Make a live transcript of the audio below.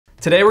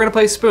Today we're gonna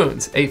play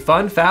Spoons, a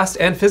fun, fast,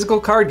 and physical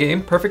card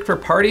game perfect for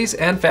parties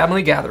and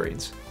family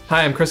gatherings.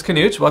 Hi, I'm Chris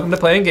Kanuch, welcome to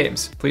Playing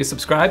Games. Please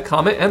subscribe,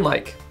 comment, and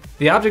like.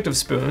 The object of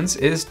Spoons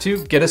is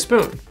to get a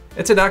spoon.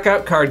 It's a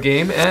knockout card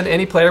game, and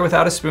any player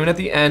without a spoon at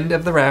the end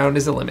of the round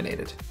is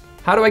eliminated.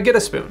 How do I get a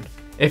spoon?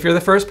 If you're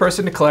the first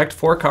person to collect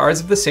 4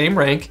 cards of the same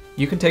rank,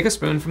 you can take a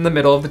spoon from the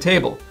middle of the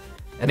table.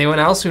 Anyone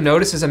else who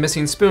notices a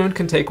missing spoon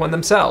can take one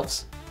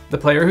themselves. The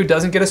player who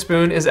doesn't get a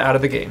spoon is out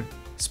of the game.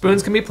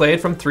 Spoons can be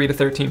played from 3 to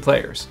 13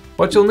 players.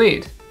 What you'll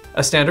need: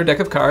 a standard deck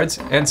of cards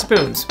and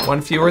spoons, 1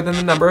 fewer than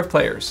the number of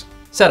players.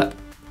 Setup: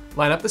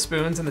 line up the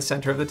spoons in the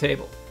center of the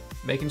table,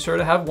 making sure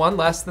to have 1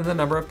 less than the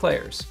number of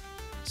players.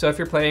 So if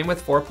you're playing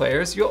with 4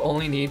 players, you'll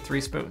only need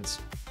 3 spoons.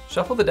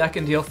 Shuffle the deck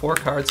and deal 4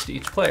 cards to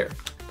each player.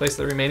 Place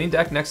the remaining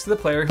deck next to the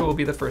player who will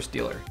be the first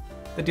dealer.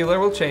 The dealer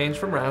will change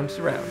from round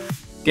to round.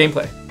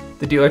 Gameplay: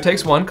 the dealer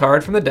takes 1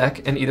 card from the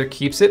deck and either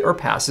keeps it or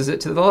passes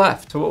it to the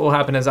left. So what will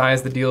happen is I,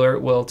 as the dealer,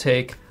 will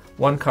take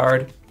 1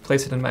 card,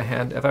 place it in my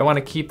hand. If I want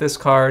to keep this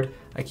card,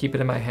 I keep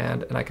it in my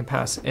hand and I can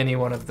pass any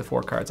one of the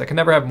 4 cards. I can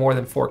never have more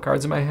than 4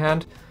 cards in my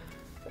hand.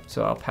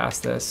 So I'll pass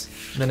this,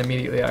 and then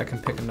immediately I can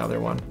pick another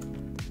one.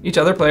 Each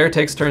other player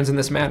takes turns in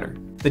this manner.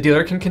 The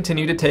dealer can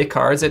continue to take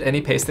cards at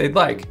any pace they'd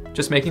like,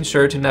 just making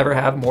sure to never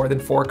have more than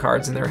 4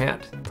 cards in their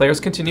hand.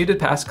 Players continue to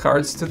pass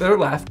cards to their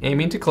left,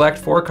 aiming to collect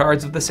 4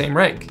 cards of the same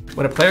rank.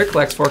 When a player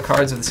collects 4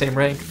 cards of the same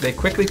rank, they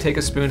quickly take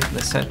a spoon from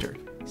the center,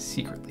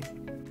 secretly.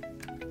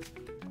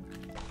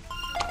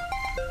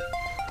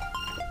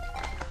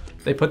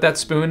 They put that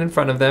spoon in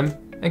front of them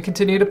and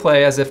continue to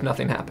play as if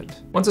nothing happened.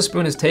 Once a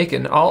spoon is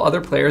taken, all other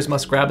players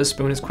must grab a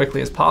spoon as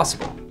quickly as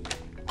possible.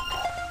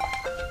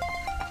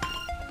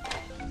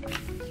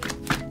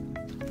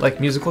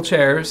 Like musical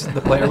chairs, the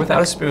player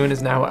without a spoon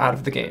is now out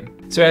of the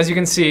game. So as you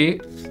can see,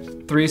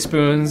 3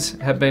 spoons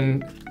have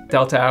been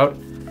dealt out.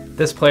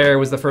 This player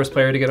was the first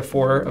player to get a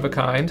 4 of a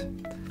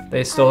kind.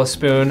 They stole a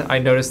spoon. I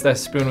noticed that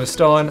spoon was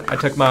stolen. I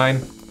took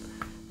mine,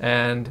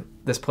 and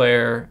this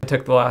player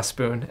took the last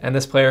spoon. And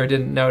this player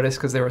didn't notice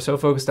because they were so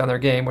focused on their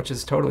game, which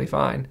is totally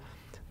fine.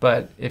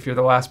 But if you're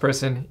the last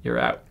person, you're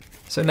out.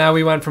 So now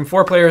we went from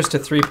 4 players to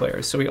 3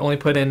 players. So we only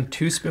put in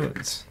 2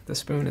 spoons. The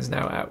spoon is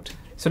now out.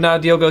 So now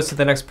deal goes to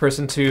the next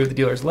person to the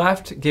dealer's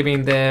left,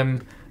 giving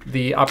them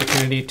the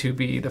opportunity to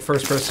be the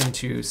first person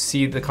to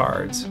see the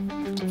cards.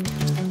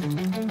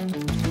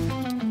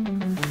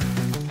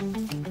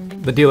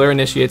 The dealer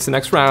initiates the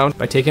next round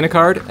by taking a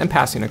card and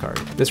passing a card.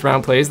 This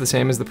round plays the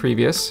same as the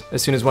previous.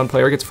 As soon as one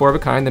player gets 4 of a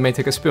kind, they may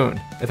take a spoon.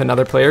 If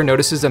another player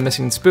notices a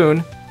missing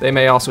spoon, they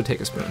may also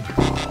take a spoon.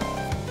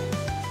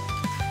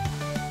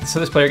 So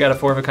this player got a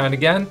 4 of a kind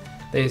again.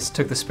 They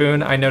took the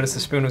spoon. I noticed the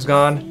spoon was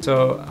gone,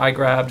 so I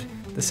grabbed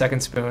the second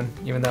spoon,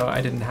 even though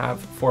I didn't have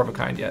 4 of a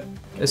kind yet.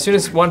 As soon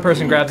as one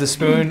person grabs a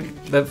spoon,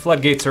 the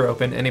floodgates are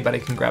open. Anybody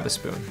can grab a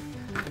spoon.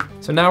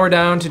 So now we're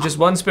down to just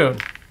 1 spoon.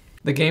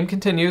 The game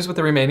continues with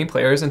the remaining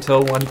players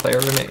until 1 player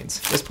remains.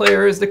 This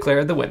player is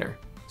declared the winner.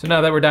 So now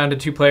that we're down to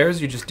 2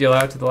 players, you just deal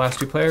out to the last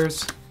 2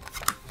 players.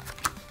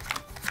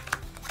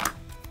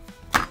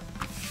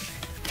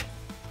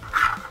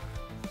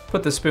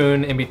 Put the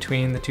spoon in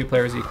between the 2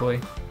 players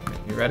equally.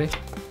 You ready?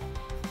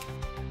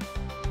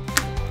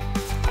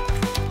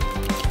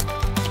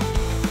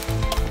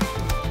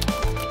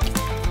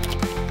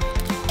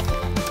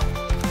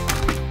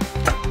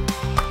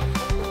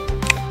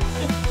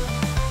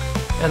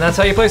 And that's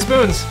how you play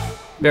Spoons.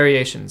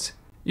 Variations.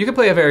 You can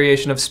play a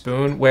variation of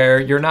Spoon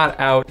where you're not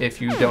out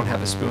if you don't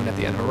have a spoon at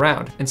the end of a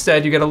round.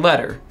 Instead, you get a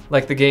letter.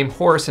 Like the game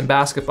Horse in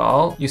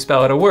basketball, you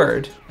spell out a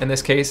word. In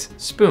this case,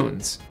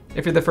 spoons.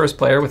 If you're the first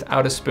player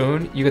without a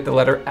spoon, you get the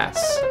letter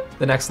S.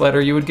 The next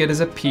letter you would get is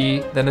a P,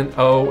 then an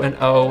O, an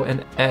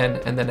N,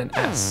 and then an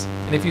S.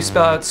 And if you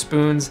spell out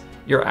spoons,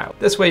 you're out.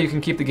 This way you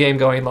can keep the game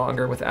going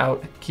longer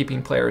without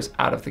keeping players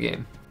out of the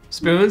game.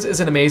 Spoons is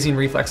an amazing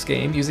reflex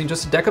game using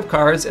just a deck of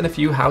cards and a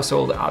few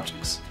household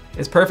objects.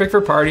 It's perfect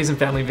for parties and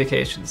family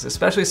vacations,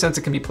 especially since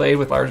it can be played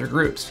with larger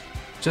groups.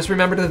 Just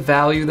remember to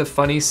value the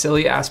funny,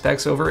 silly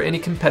aspects over any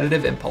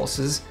competitive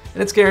impulses,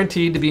 and it's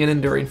guaranteed to be an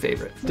enduring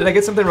favorite. Did I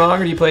get something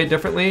wrong, or do you play it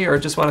differently, or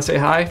just want to say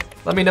hi?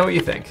 Let me know what you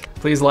think.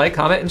 Please like,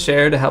 comment, and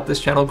share to help this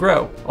channel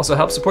grow. Also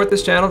help support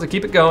this channel to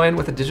keep it going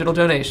with a digital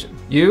donation.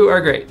 You are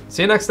great.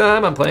 See you next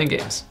time on Playing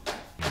Games.